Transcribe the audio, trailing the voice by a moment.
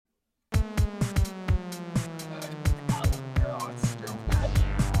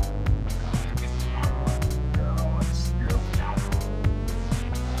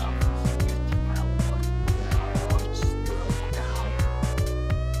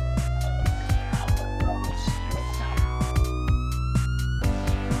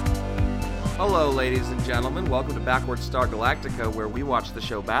Hello, ladies and gentlemen. Welcome to Backwards Star Galactica, where we watch the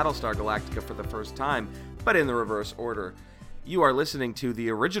show Battlestar Galactica for the first time, but in the reverse order. You are listening to the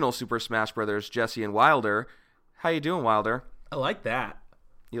original Super Smash Brothers, Jesse and Wilder. How you doing, Wilder? I like that.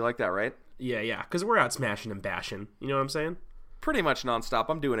 You like that, right? Yeah, because we're out smashing and bashing. You know what I'm saying? Pretty much nonstop.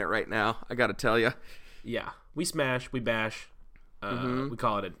 I'm doing it right now, I gotta tell you. Yeah, we smash, we bash. We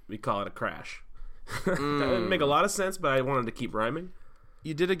call it a crash. That didn't make a lot of sense, but I wanted to keep rhyming.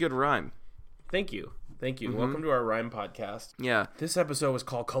 You did a good rhyme. Thank you. Welcome to our rhyme podcast. Yeah. This episode was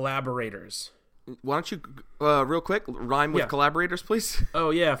called Collaborators. Why don't you, real quick, rhyme with collaborators, please?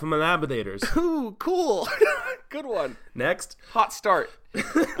 Oh, yeah, from Collaborators. Ooh, cool. Good one. Next. Hot start.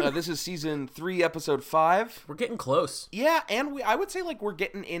 This is season 3, episode 5. We're getting close. Yeah, and I would say, like, we're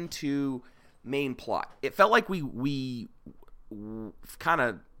getting into main plot. It felt like we kind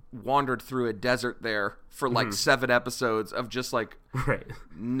of wandered through a desert there for, like, 7 episodes of just, like,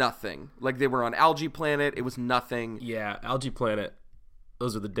 nothing. Like, they were on Algae Planet. It was nothing. Yeah, Algae Planet.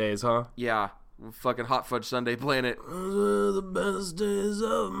 Those are the days, huh? Yeah. Fucking Hot Fudge Sundae Planet. Those are the best days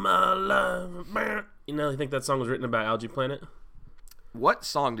of my life. You know, you think that song was written about Algae Planet? What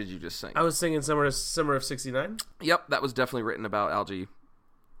song did you just sing? I was singing Summer of '69. Yep, that was definitely written about Algae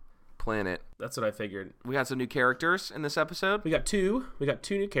Planet. That's what I figured. We got some new characters in this episode. We got two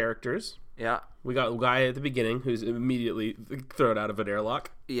new characters. Yeah. We got a guy at the beginning who's immediately thrown out of an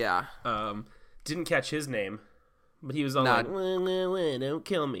airlock. Yeah. Didn't catch his name, but he was all like, wah, don't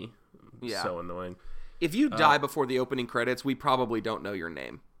kill me. Yeah. So annoying. If you die before the opening credits, we probably don't know your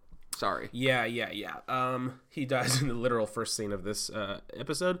name. Sorry. Yeah. He dies in the literal first scene of this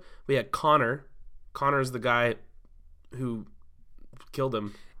episode. We had Connor. Connor's the guy who killed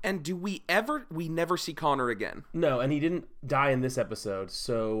him. And we never see Connor again. No, and he didn't die in this episode,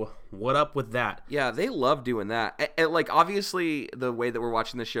 so what up with that? Yeah, they love doing that. Like, obviously, the way that we're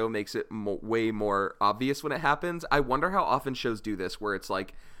watching the show makes it way more obvious when it happens. I wonder how often shows do this, where it's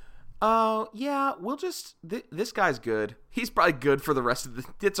like, oh, yeah, we'll just... this guy's good. He's probably good for the rest of the...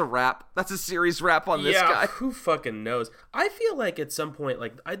 It's a wrap. That's a series wrap on this guy. Who fucking knows? I feel like at some point,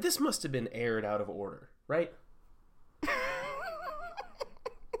 like, this must have been aired out of order, right?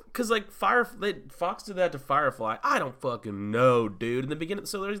 Because, like, Fox did that to Firefly. I don't fucking know, dude. In the beginning,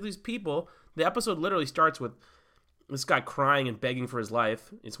 so there's these people. The episode literally starts with this guy crying and begging for his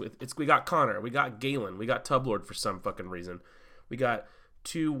life. We got Connor. We got Galen. We got Tublord for some fucking reason. We got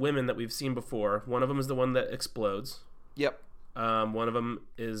 2 women that we've seen before. One of them is the one that explodes. Yep. One of them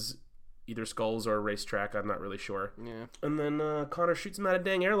is either Skulls or a racetrack. I'm not really sure. Yeah. And then Connor shoots him out of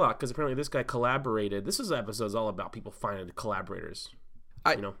dang airlock because apparently this guy collaborated. This episode's all about people finding collaborators.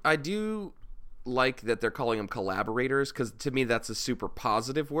 I do like that they're calling them collaborators, because to me that's a super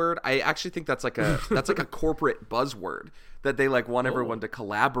positive word. I actually think that's like a corporate buzzword, that they like want everyone to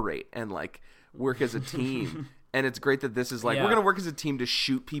collaborate and like work as a team. And it's great that this is like, we're gonna work as a team to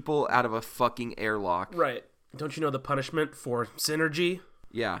shoot people out of a fucking airlock. Right. Don't you know the punishment for synergy?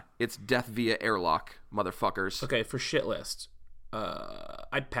 Yeah, it's death via airlock, motherfuckers. Okay, for shit list.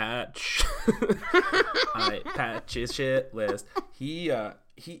 I patch. I patch his shit list.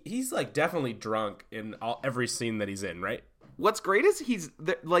 He's like definitely drunk in every scene that he's in, right? What's great is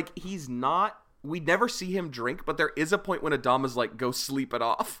he's not. We never see him drink, but there is a point when Adama's like, go sleep it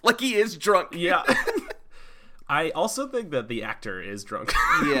off. Like, he is drunk. Yeah. I also think that the actor is drunk.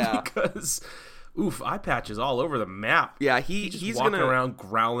 Yeah. Because, eye patch is all over the map. Yeah, he's walking around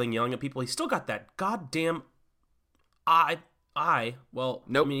growling, yelling at people. He's still got that goddamn eye. Well,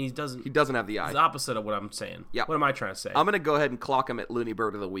 nope. I mean, he doesn't have the eye. It's the opposite of what I'm saying. Yeah. What am I trying to say? I'm going to go ahead and clock him at Looney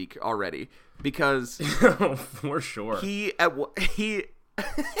Bird of the Week already, because for sure. He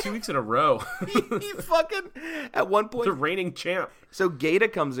 2 weeks in a row. he fucking, at one point, the reigning champ. So Gata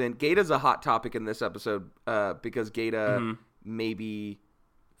comes in. Gata's a hot topic in this episode, because Gata maybe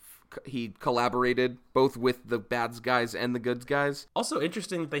he collaborated both with the bad guys and the good guys. Also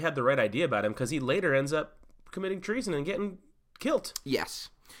interesting that they had the right idea about him, because he later ends up committing treason and getting killed. Yes.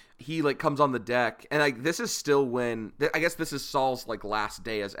 He like comes on the deck, and like this is still when I guess this is Saul's like last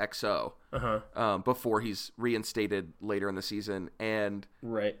day as XO, before he's reinstated later in the season, and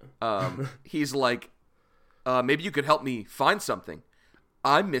he's like, maybe you could help me find something.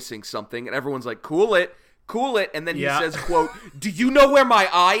 I'm missing something, and everyone's like, cool it, and then he says, "quote, do you know where my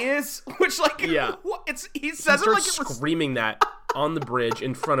eye is?" Which like, what? He says it like it was screaming that on the bridge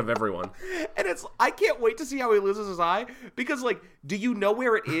in front of everyone. And I can't wait to see how he loses his eye, because like, do you know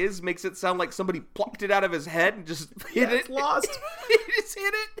where it is makes it sound like somebody plucked it out of his head and just hit it. It's lost. He just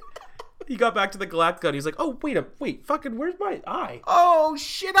hit it. He got back to the Galactica and he's like, oh, wait, fucking, where's my eye? Oh,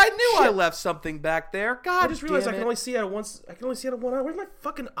 shit, I knew I left something back there. God, I just realized I can only see out of one eye. Where's my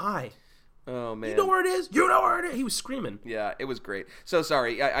fucking eye? Oh man, you know where it is. You know where it is. He was screaming. Yeah, it was great. So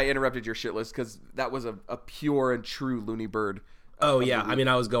sorry, I interrupted your shit list because that was a pure and true Looney Bird. Oh yeah, I mean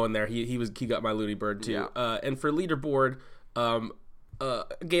I was going there. He got my Looney Bird too. Yeah. And for leaderboard,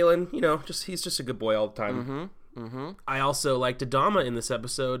 Galen, he's just a good boy all the time. I also liked Adama in this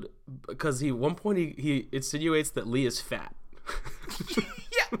episode because at one point he insinuates that Lee is fat.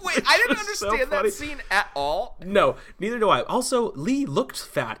 Yeah, wait, I didn't understand that scene at all. No, neither do I. Also, Lee looked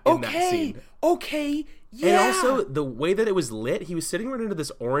fat in that scene. Okay, yeah. And also, the way that it was lit, he was sitting right under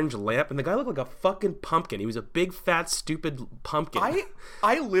this orange lamp, and the guy looked like a fucking pumpkin. He was a big, fat, stupid pumpkin.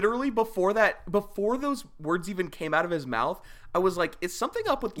 I literally, before those words even came out of his mouth, I was like, is something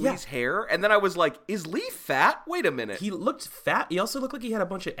up with Lee's hair? And then I was like, is Lee fat? Wait a minute. He looked fat. He also looked like he had a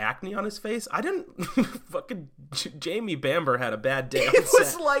bunch of acne on his face. I didn't... fucking Jamie Bamber had a bad day on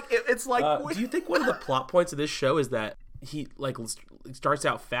set. It's like... do you think one of the plot points of this show is that he, starts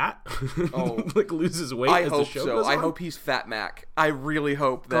out fat? Oh. Loses weight as the show goes on? I hope he's Fat Mac. I really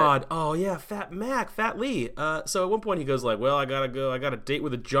hope that... God. Oh, yeah, Fat Mac, Fat Lee. So at one point he goes well, I gotta go. I got a date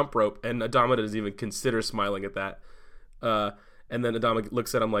with a jump rope. And Adama doesn't even consider smiling at that. And then Adama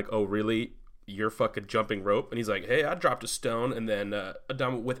looks at him like, oh, really? You're fucking jumping rope? And he's like, hey, I dropped a stone. And then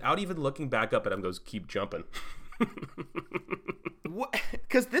Adama, without even looking back up at him, goes, keep jumping.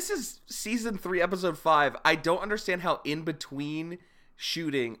 Because this is season 3, episode 5. I don't understand how in between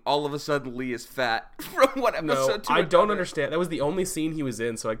shooting, all of a sudden Lee is fat from one episode to I another. don't understand. That was the only scene he was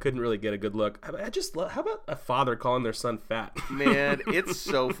in, so I couldn't really get a good look. How about a father calling their son fat? Man, it's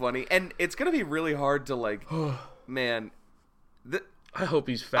so funny. And it's going to be really hard to, man... I hope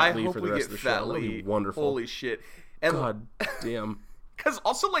he's Fat Lee for the rest of the show. That would be wonderful. Holy shit. And God damn. Because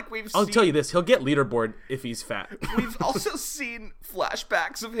also, I'll tell you this, he'll get leaderboard if he's fat. We've also seen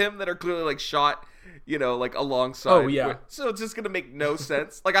flashbacks of him that are clearly, shot, alongside. Oh, yeah. So it's just going to make no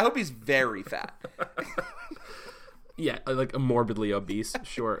sense. I hope he's very fat. Yeah, a morbidly obese,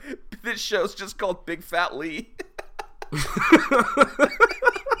 sure. This show's just called Big Fat Lee.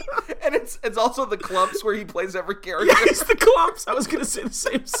 And it's also the Clumps where he plays every character. Yeah, it's the Clumps. I was going to say the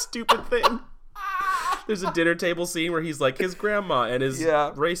same stupid thing. There's a dinner table scene where he's like his grandma and his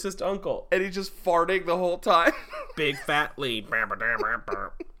racist uncle. And he's just farting the whole time. Big Fat Lee.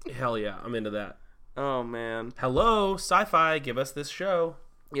 Hell yeah, I'm into that. Oh, man. Hello, Sci-Fi, give us this show.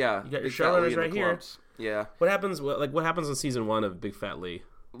 Yeah. You got your showrunners right here. Yeah. What happens in season 1 of Big Fat Lee?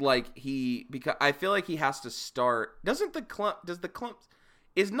 Because I feel like he has to start. Does the Clumps...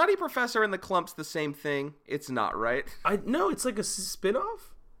 Is Nutty Professor and the Clumps the same thing? It's not, right? No, it's like a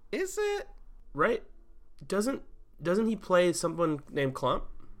spin-off. Is it? Right? Doesn't he play someone named Clump?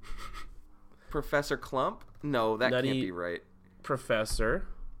 Professor Clump? No, that Nutty can't be right. Professor.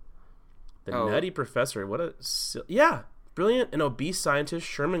 The Nutty Professor. Yeah. Brilliant and obese scientist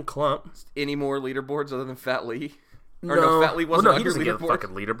Sherman Clump. Any more leaderboards other than Fat Lee? No. Or no, Fat Lee wasn't on he doesn't your get a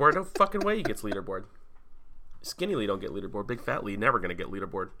fucking leaderboard. No fucking way he gets leaderboard. Skinny Lee don't get leaderboard. Big Fat Lee never gonna get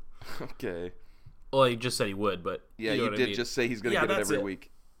leaderboard. Okay. Well, he just said he would, but yeah, you did just say he's gonna get it every week.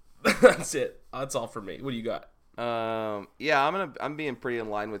 That's it. That's all for me. What do you got? Yeah, I'm being pretty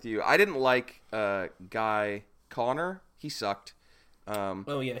in line with you. I didn't like Guy Connor. He sucked.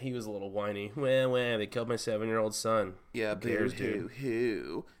 Oh yeah, he was a little whiny. Well, they killed my 7-year-old son. Yeah,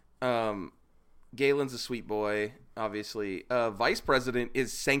 boo-hoo. Galen's a sweet boy. Obviously, Vice President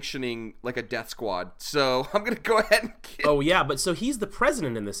is sanctioning a death squad, so I'm gonna go ahead and Oh yeah, but so he's the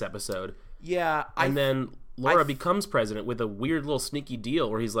president in this episode. Yeah, and then Laura becomes president with a weird little sneaky deal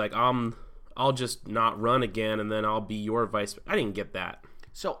where he's like, I'll just not run again, and then I'll be your vice. I didn't get that.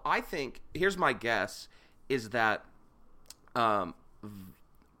 So I think here's my guess is that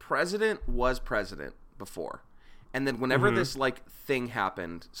president was president before. And then whenever this thing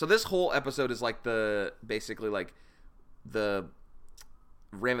happened, so this whole episode is basically the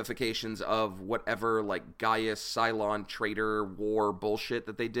ramifications of whatever Gaius Cylon traitor war bullshit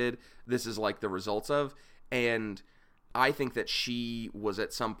that they did. This is the results of, and I think that she was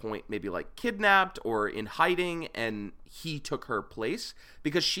at some point maybe kidnapped or in hiding, and he took her place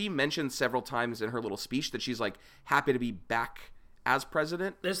because she mentioned several times in her little speech that she's happy to be back as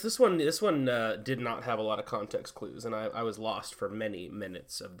president. This one did not have a lot of context clues, and I was lost for many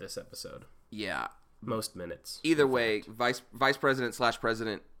minutes of this episode. Yeah, most minutes. Either way, vice president /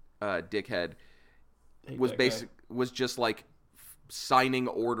 president dickhead was just signing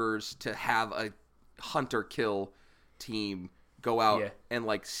orders to have a hunter kill team go out and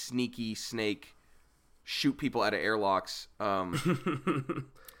sneaky snake shoot people out of airlocks. I'm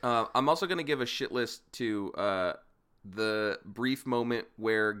also gonna give a shit list to the brief moment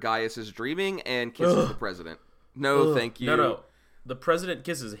where Gaius is dreaming and kisses the president. No, thank you. No. The president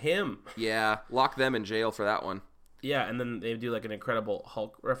kisses him. Yeah, lock them in jail for that one. Yeah, and then they do like an Incredible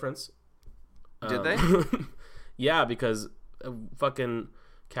Hulk reference. Did they? Yeah, because fucking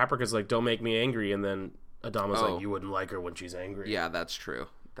Caprica's like, don't make me angry, and then Adama's like, you wouldn't like her when she's angry. Yeah, that's true.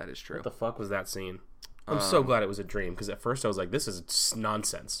 That is true. What the fuck was that scene? I'm so glad it was a dream, because at first I was like, this is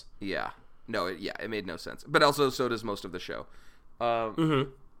nonsense. Yeah. No, it made no sense. But also, so does most of the show.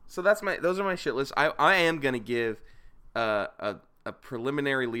 So those are my shit lists. I am going to give a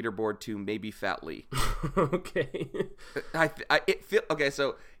preliminary leaderboard to maybe Fat Lee. Okay. Okay,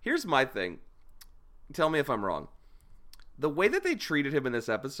 so here's my thing. Tell me if I'm wrong. The way that they treated him in this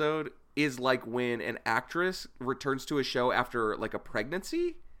episode is like when an actress returns to a show after like a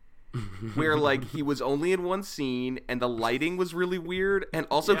pregnancy, where like he was only in one scene and the lighting was really weird, and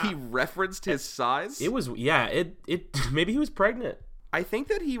also he referenced his size. It was maybe he was pregnant. I think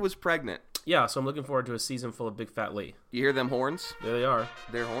that he was pregnant. Yeah, so I'm looking forward to a season full of Big Fat Lee. You hear them horns? There they are.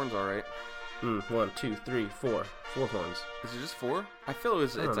 They're horns, all right. 1, 2, 3, 4. 4 horns. Is it just 4? I feel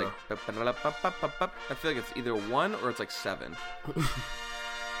it's like I feel like it's either 1 or it's like 7.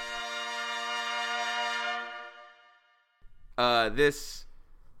 This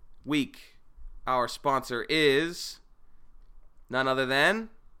week, our sponsor is none other than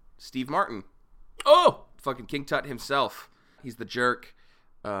Steve Martin. Oh! Fucking King Tut himself. He's the jerk.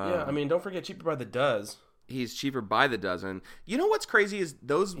 Yeah, I mean, don't forget Cheaper by the Dozen. He's cheaper by the dozen. You know what's crazy is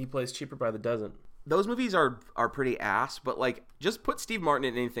he plays Cheaper by the Dozen. Those movies are pretty ass, but like just put Steve Martin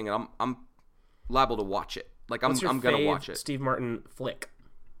in anything and I'm liable to watch it. Like I'm gonna watch it. Steve Martin flick.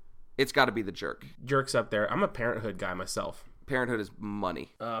 It's got to be The Jerk. Jerk's up there. I'm a Parenthood guy myself. Parenthood is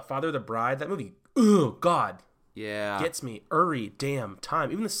money. Father of the Bride, that movie. Oh God. Yeah. Gets me. Uri, damn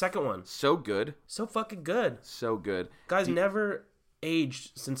time. Even the second one. So good. So fucking good. So good. Guy's never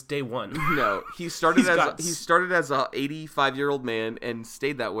aged since day one. No, he started as a 85-year-old man and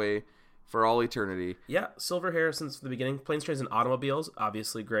stayed that way for all eternity. Yeah, silver hair since the beginning. Planes, Trains, and Automobiles,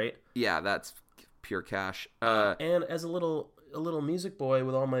 obviously great. Yeah, that's pure cash. And as a little music boy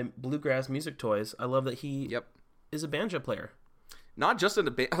with all my bluegrass music toys, I love that he is a banjo player. Not just an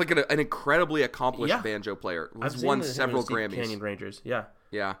incredibly accomplished banjo player. He's won several Grammys. Canyon Rangers, yeah.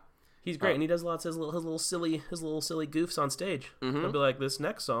 Yeah. He's great, and he does lots of his little silly goofs on stage. Mm-hmm. He'll be like, "This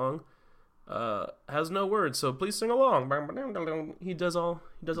next song has no words, so please sing along." He does all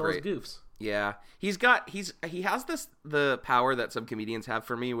his goofs. Yeah, he has the power that some comedians have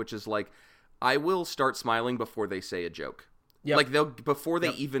for me, which is like, I will start smiling before they say a joke. Yep. Like before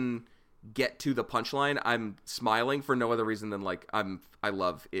they even get to the punchline, I'm smiling for no other reason than like I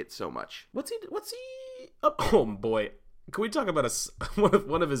love it so much. What's he? Oh boy. Can we talk about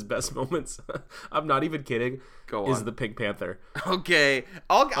one of his best moments? I'm not even kidding. Go on. Is the Pink Panther? Okay,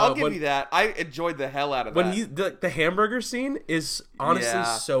 I'll give you that. I enjoyed the hell out of that. When the hamburger scene is honestly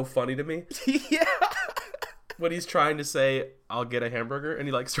so funny to me. Yeah. When he's trying to say, "I'll get a hamburger," and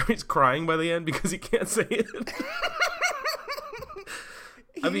he like starts crying by the end because he can't say it.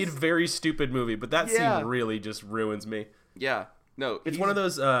 I mean, very stupid movie, but that scene really just ruins me. Yeah. No, it's one of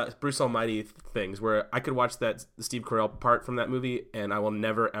those Bruce Almighty things where I could watch that Steve Carell part from that movie and I will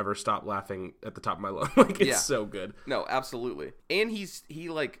never ever stop laughing at the top of my lungs. Like it's so good. No, absolutely. And he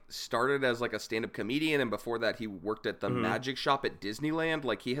like started as like a stand-up comedian, and before that he worked at the magic shop at Disneyland.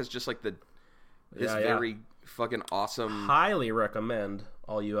 Like he has just like this very fucking awesome. Highly recommend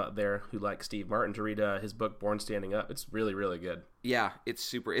all you out there who like Steve Martin to read his book Born Standing Up. It's really, really good. Yeah, it's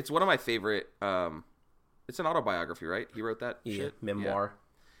super. It's one of my favorite. It's an autobiography, right? He wrote that shit? Memoir.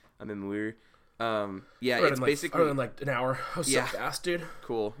 Yeah. A memoir. It's basically... in like an hour. So fast, dude.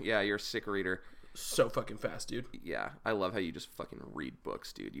 Cool. Yeah, you're a sick reader. So fucking fast, dude. Yeah, I love how you just fucking read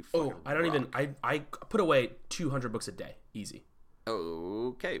books, dude. I put away 200 books a day. Easy.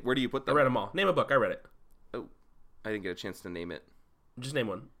 Okay. Where do you put them? I read them all. Name a book. I read it. Oh, I didn't get a chance to name it. Just name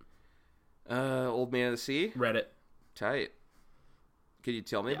one. Old Man of the Sea? Read it. Tight. Could you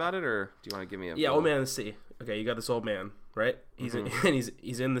tell me about it, or do you want to give me a... Yeah, Old Man in the Sea. Okay, you got this old man, right? He's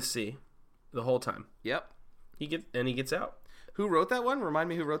he's in the sea the whole time. Yep. He gets out. Who wrote that one? Remind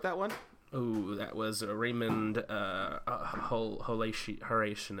me who wrote that one? Oh, that was Raymond Horatio.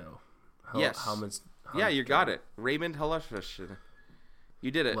 Yes. You got it. Raymond Horatio.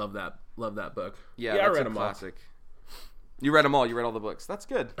 You did it. Love that book. Yeah, I read them classic. All. You read them all. You read all the books. That's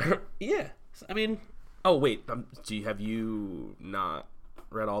good. Yeah. I mean... Oh, wait. Have you not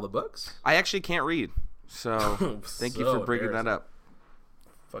read all the books? I actually can't read. So, thank you for bringing that up.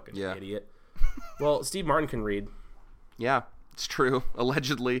 Fucking idiot. Well, Steve Martin can read. Yeah, it's true.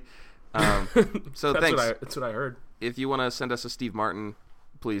 Allegedly. So, thanks. That's what I heard. If you want to send us a Steve Martin,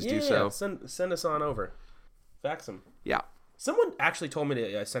 please do so. Send us on over. Fax him. Yeah. Someone actually told me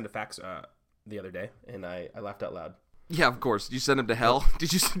to send a fax the other day, and I laughed out loud. Yeah, of course. Did you send them to hell?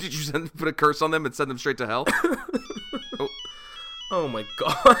 Did you put a curse on them and send them straight to hell? Oh my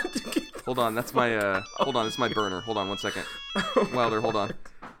god. Hold on, that's my hold on, it's my burner. Hold on 1 second. Wilder, hold on.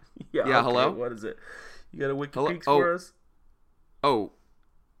 Yeah, okay, hello? What is it? You got a WikiPeaks for us? Oh.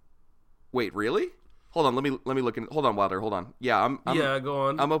 Wait, really? Hold on, let me look in. Hold on, Wilder, hold on. Yeah, go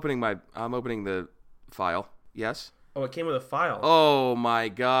on. I'm opening the file. Yes? Oh, it came with a file. Oh my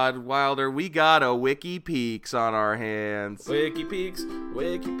god, Wilder, we got a WikiPeaks on our hands.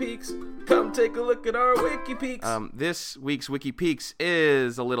 WikiPeaks, come take a look at our WikiPeaks. This week's WikiPeaks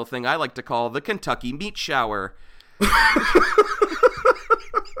is a little thing I like to call the Kentucky Meat Shower.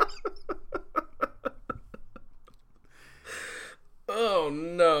 Oh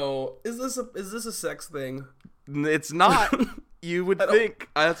no. Is this a sex thing? It's not. You would think.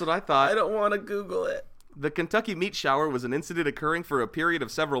 That's what I thought. I don't want to Google it. The Kentucky Meat Shower was an incident occurring for a period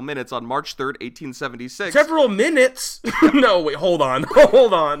of several minutes on March 3rd, 1876. Several minutes? No, wait, hold on.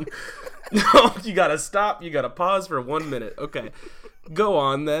 Hold on. No, you gotta stop. You gotta pause for 1 minute. Okay. Go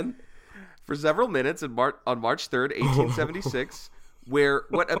on, then. For several minutes on March 3rd, 1876, where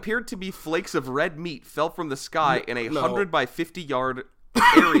what appeared to be flakes of red meat fell from the sky in a 100 by 50 yard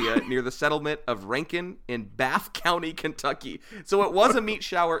area near the settlement of Rankin in Bath County, Kentucky. So it was a meat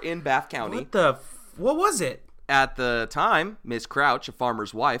shower in Bath County. What was it? At the time, Miss Crouch, a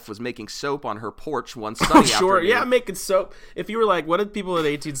farmer's wife, was making soap on her porch one sunny afternoon. Yeah, making soap. If you were like, what did people in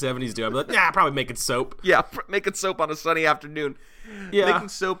the 1870s do? I'd be like, yeah, probably making soap. Yeah, making soap on a sunny afternoon. Yeah. Making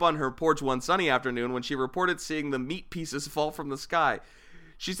soap on her porch one sunny afternoon when she reported seeing the meat pieces fall from the sky.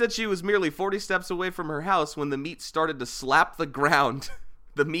 She said she was merely 40 steps away from her house when the meat started to slap the ground.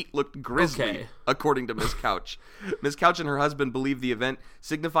 The meat looked grisly, according to Miss Couch. Miss Couch and her husband believed the event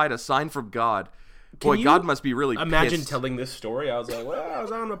signified a sign from God. Boy, God must be really imagine pissed. telling this story. I was like, well, I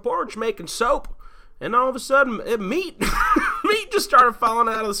was on the porch making soap, and all of a sudden, meat just started falling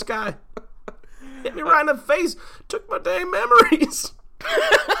out of the sky. Hit me right in the face. Took my damn memories.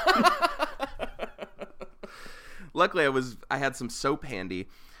 Luckily, I had some soap handy.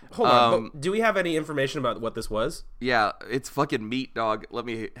 Hold on. Do we have any information about what this was? Yeah, it's fucking meat, dog. Let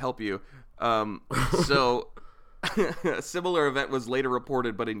me help you. So... A similar event was later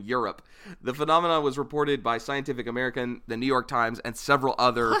reported, but in Europe. The phenomenon was reported by Scientific American, the New York Times, and several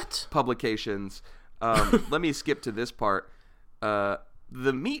other publications. Let me skip to this part. The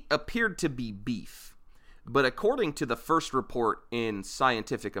meat appeared to be beef, but according to the first report in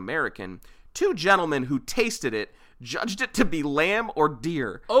Scientific American, 2 gentlemen who tasted it judged it to be lamb or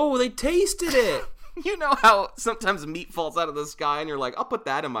deer. Oh, they tasted it! You know how sometimes meat falls out of the sky and you're like, I'll put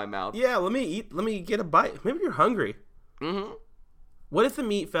that in my mouth. Yeah, let me get a bite. Maybe you're hungry. Mm-hmm. What if the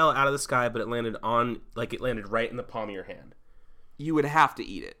meat fell out of the sky, but it landed right in the palm of your hand? You would have to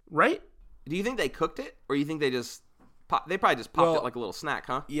eat it. Right? Do you think they cooked it? Or you think they probably just popped it like a little snack,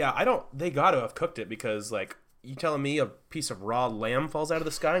 huh? Yeah, they gotta have cooked it because, like, you telling me a piece of raw lamb falls out of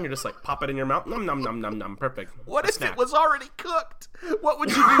the sky and you're just like, pop it in your mouth? Nom, nom, nom, nom, nom. Perfect. What if it was already cooked? What would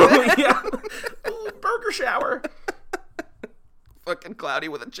you do then? Yeah. Ooh, burger shower. Fucking Cloudy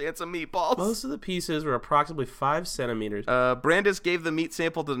with a chance of meatballs. Most of the pieces were approximately 5 centimeters. Brandis gave the meat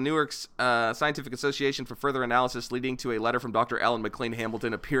sample to the Newark Scientific Association for further analysis, leading to a letter from Dr. Alan McLean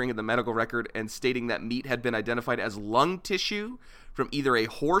Hamilton appearing in the medical record and stating that meat had been identified as lung tissue from either a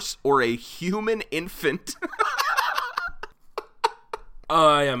horse or a human infant.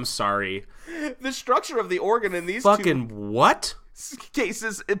 I am sorry. The structure of the organ in these what?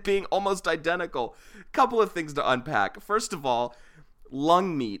 cases, it being almost identical. Couple of things to unpack. First of all,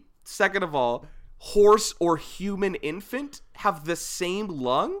 lung meat. Second of all, horse or human infant have the same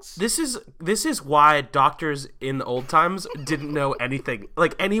lungs? This is why doctors in the old times didn't know anything.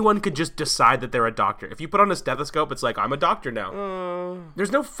 Like, anyone could just decide that they're a doctor. If you put on a stethoscope, it's like, I'm a doctor now.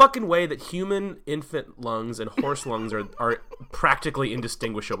 There's no fucking way that human infant lungs and horse lungs are practically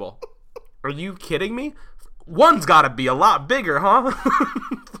indistinguishable. Are you kidding me? One's gotta be a lot bigger, huh?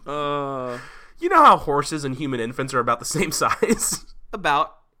 You know how horses and human infants are about the same size?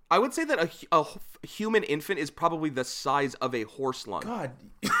 I would say that a human infant is probably the size of a horse lung. God.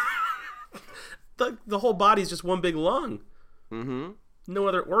 The whole body's just one big lung. Mm-hmm. No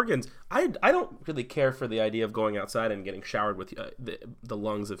other organs. I don't really care for the idea of going outside and getting showered with the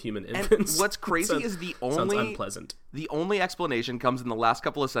lungs of human infants. And what's crazy is sounds unpleasant. The only explanation comes in the last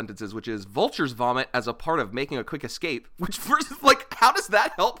couple of sentences, which is vultures vomit as a part of making a quick escape. Which first, like, how does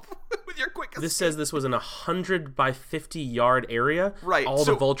that help with your quick escape? This says this was in 100 by 50 yard area. Right. All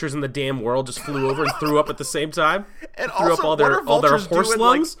the vultures in the damn world just flew over and threw up at the same time. And threw also, up all their horse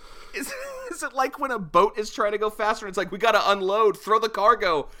lungs. Like, Is it like when a boat is trying to go faster and it's like, we gotta unload, throw the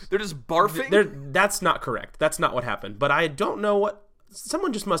cargo? They're just barfing? That's not correct. That's not what happened. But I don't know what...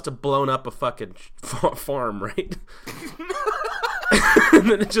 Someone just must have blown up a fucking farm, right? And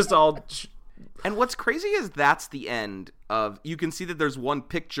then it just all... And what's crazy is that's the end of... You can see that there's one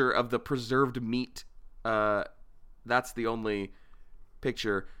picture of the preserved meat. That's the only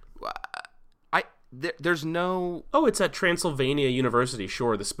picture. There's no... Oh, it's at Transylvania University.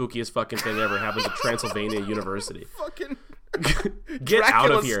 Sure, the spookiest fucking thing ever happens at Transylvania University. Fucking... Get Dracula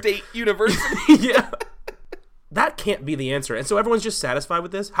out of here. State University. Yeah. That can't be the answer. And so everyone's just satisfied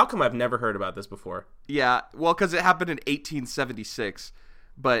with this? How come I've never heard about this before? Yeah, well, because it happened in 1876.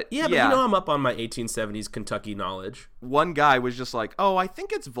 But yeah, but you know I'm up on my 1870s Kentucky knowledge. One guy was just like, oh, I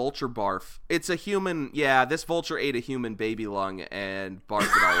think it's vulture barf. It's a human, this vulture ate a human baby lung and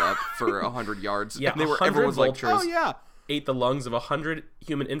barfed it all up for 100 yards. Yeah, and everyone was like, oh, yeah. Ate the lungs of 100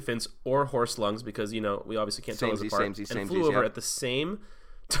 human infants or horse lungs because, we obviously can't tell those apart. And flew over at the same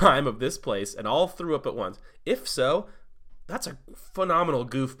time of this place and all threw up at once. If so... That's a phenomenal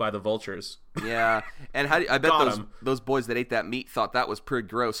goof by the vultures. Yeah, and I bet those boys that ate that meat thought that was pretty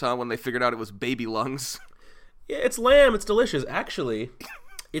gross, huh? When they figured out it was baby lungs. Yeah, it's lamb. It's delicious. Actually,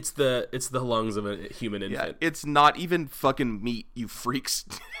 it's the lungs of a human infant. Yeah, it's not even fucking meat, you freaks.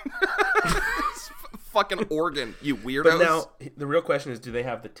 It's fucking organ, you weirdos. But now the real question is, do they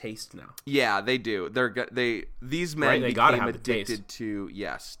have the taste now? Yeah, they do. These men became addicted to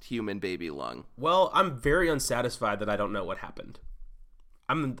human baby lung. Well, I'm very unsatisfied that I don't know what happened.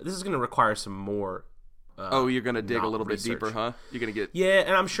 This is going to require some more. You're going to dig a little bit deeper, huh? You're going to get... Yeah,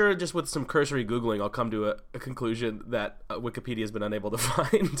 and I'm sure just with some cursory Googling, I'll come to a conclusion that Wikipedia has been unable to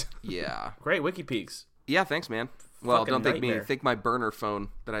find. Yeah. Great WikiPeaks. Yeah, thanks, man. Well, don't thank me. Thank my burner phone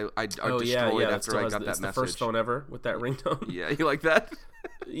that I destroyed after I got that message. It's the first phone ever with that ringtone. Yeah, you like that?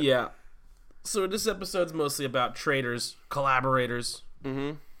 Yeah. So this episode's mostly about traitors, collaborators.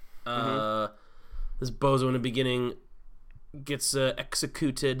 Mm-hmm. This bozo in the beginning gets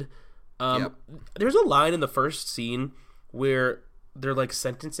executed. Yep. There's a line in the first scene where they're like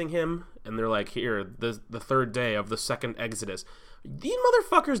sentencing him, and they're like, "Here, the third day of the second Exodus." These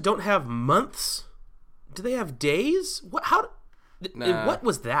motherfuckers don't have months. Do they have days? What? How? Nah. What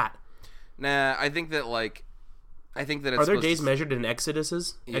was that? Nah, I think that it's... Are their days measured in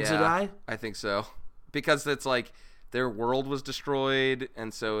exoduses? Yeah, Exodi? I think so. Because it's like their world was destroyed,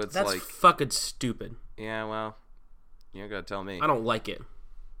 and so That's fucking stupid. Yeah, well, you gotta tell me. I don't like it.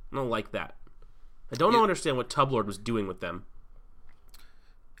 I don't like that. I don't understand what Tublord was doing with them.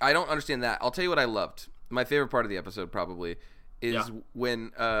 I don't understand that. I'll tell you what I loved. My favorite part of the episode probably is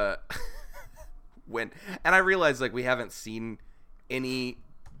when and I realize like we haven't seen any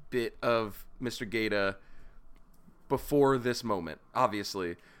bit of Mr. Gaeta before this moment,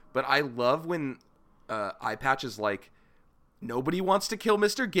 obviously, but I love when Eye Patch is like, nobody wants to kill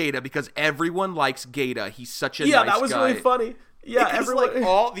Mr. Gaeta because everyone likes Gaeta. He's such a nice guy. Yeah, that was really funny. Yeah, everyone.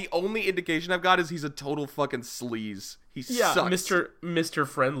 Like the only indication I've got is he's a total fucking sleaze. He sucks. Mr.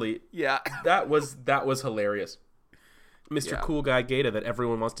 Friendly. Yeah, that was hilarious. Mr. Cool Guy Gaeta that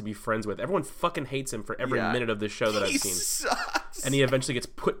everyone wants to be friends with. Everyone fucking hates him for every minute of this show that I've seen. Sucks. And he eventually gets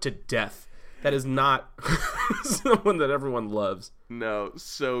put to death. That is not someone that everyone loves. No,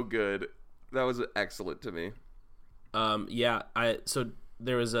 so good. That was excellent to me. So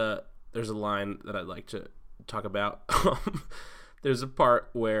there's a line that I'd like to talk about. There's a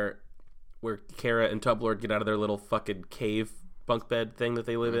part where Kara and Tublord get out of their little fucking cave bunk bed thing that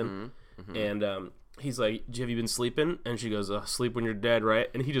they live in, and he's like, "Have you been sleeping?" And she goes, "Sleep when you're dead, right?"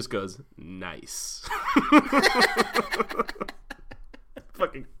 And he just goes, "Nice."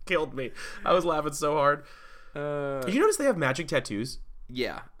 Fucking killed me. I was laughing so hard. Did you notice they have magic tattoos?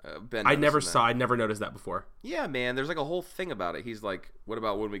 Yeah, Ben. I never noticed that before. Yeah, man. There's like a whole thing about it. He's like, "What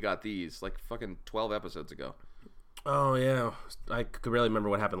about when we got these?" Like fucking 12 episodes ago. Oh yeah, I could really remember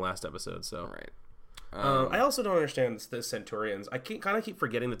what happened last episode. So right. I also don't understand the Centaurians. I kind of keep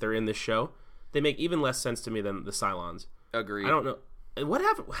forgetting that they're in this show. They make even less sense to me than the Cylons. Agreed. I don't know what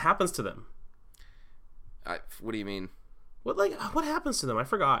happens to them. What do you mean? What happens to them? I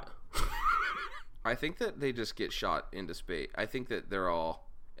forgot. I think that they just get shot into space. I think that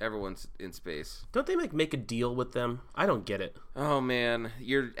everyone's in space. Don't they make a deal with them? I don't get it. Oh man,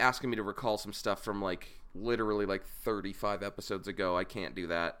 you're asking me to recall some stuff from literally 35 episodes ago. I can't do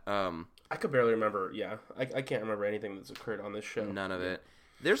that. I could barely remember. Yeah, I can't remember anything that's occurred on this show. None of it.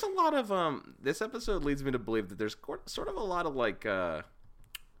 There's a lot of this episode leads me to believe that there's sort of a lot of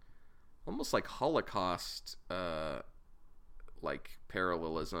almost like Holocaust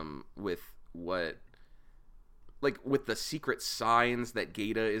parallelism with what like with the secret signs that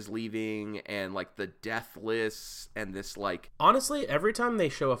Gaeta is leaving and like the death lists and this like honestly, every time they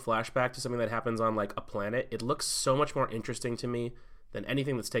show a flashback to something that happens on like a planet, it looks so much more interesting to me than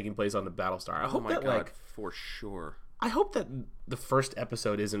anything that's taking place on the Battlestar. I hope that like for sure. I hope that the first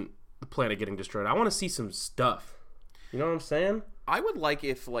episode isn't the planet getting destroyed. I want to see some stuff. You know what I'm saying? I would like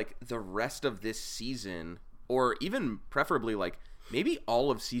if like the rest of this season, or even preferably like maybe all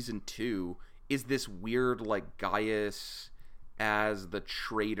of season 2, is this weird like Gaius as the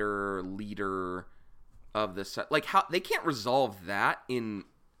traitor leader of the like how they can't resolve that in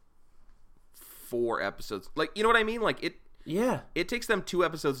 4 episodes. Like, you know what I mean? Like it takes them 2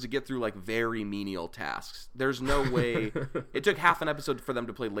 episodes to get through like very menial tasks. There's no way it took half an episode for them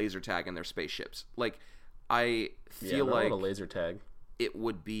to play laser tag in their spaceships. Like I feel like a laser tag. It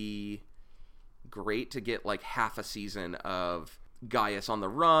would be great to get like half a season of Gaius on the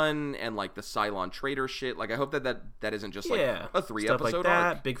run and like the Cylon traitor shit. Like I hope that isn't just like a 3 stuff episode like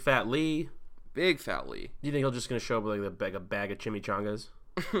that. arc. Big Fat Lee. Do you think he'll just gonna show up with like a bag of chimichangas?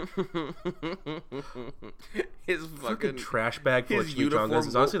 His fucking trash bag full of chimichangas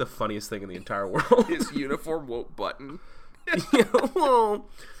is honestly the funniest thing in the entire world. His uniform won't button. Well,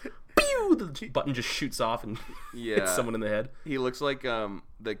 pew, the button just shoots off and hits someone in the head. He looks like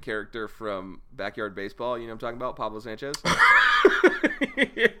the character from Backyard Baseball. You know what I'm talking about? Pablo Sanchez.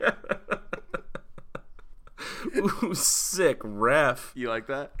 Ooh, sick ref. You like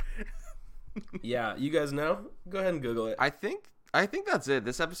that? Yeah, you guys know? Go ahead and Google it. I think that's it.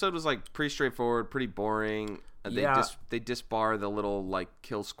 This episode was like pretty straightforward, pretty boring. They disbar the little like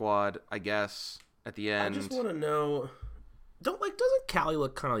kill squad, I guess, at the end. I just want to know, doesn't Callie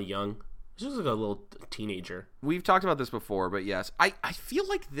look kind of young? She looks like a little teenager. We've talked about this before, but yes, I feel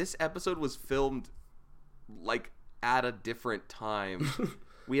like this episode was filmed like at a different time.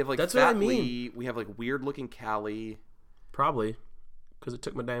 We have like that's Fat what I mean. Lee, we have like weird looking Callie. Probably because it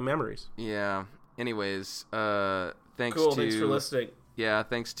took my damn memories. Yeah. Anyways, thanks for listening. Yeah,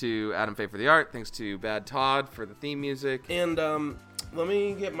 thanks to Adam Faye for the art. Thanks to Bad Todd for the theme music. And let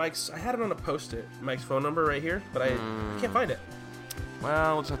me get Mike's. I had it on a post-it. Mike's phone number right here, but I can't find it.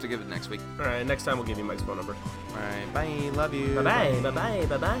 Well, we'll just have to give it next week. All right, next time we'll give you Mike's phone number. All right, bye. Love you. Bye bye. Bye bye.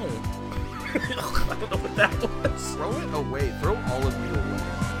 Bye bye. I don't know what that was. Throw it away. Throw all of your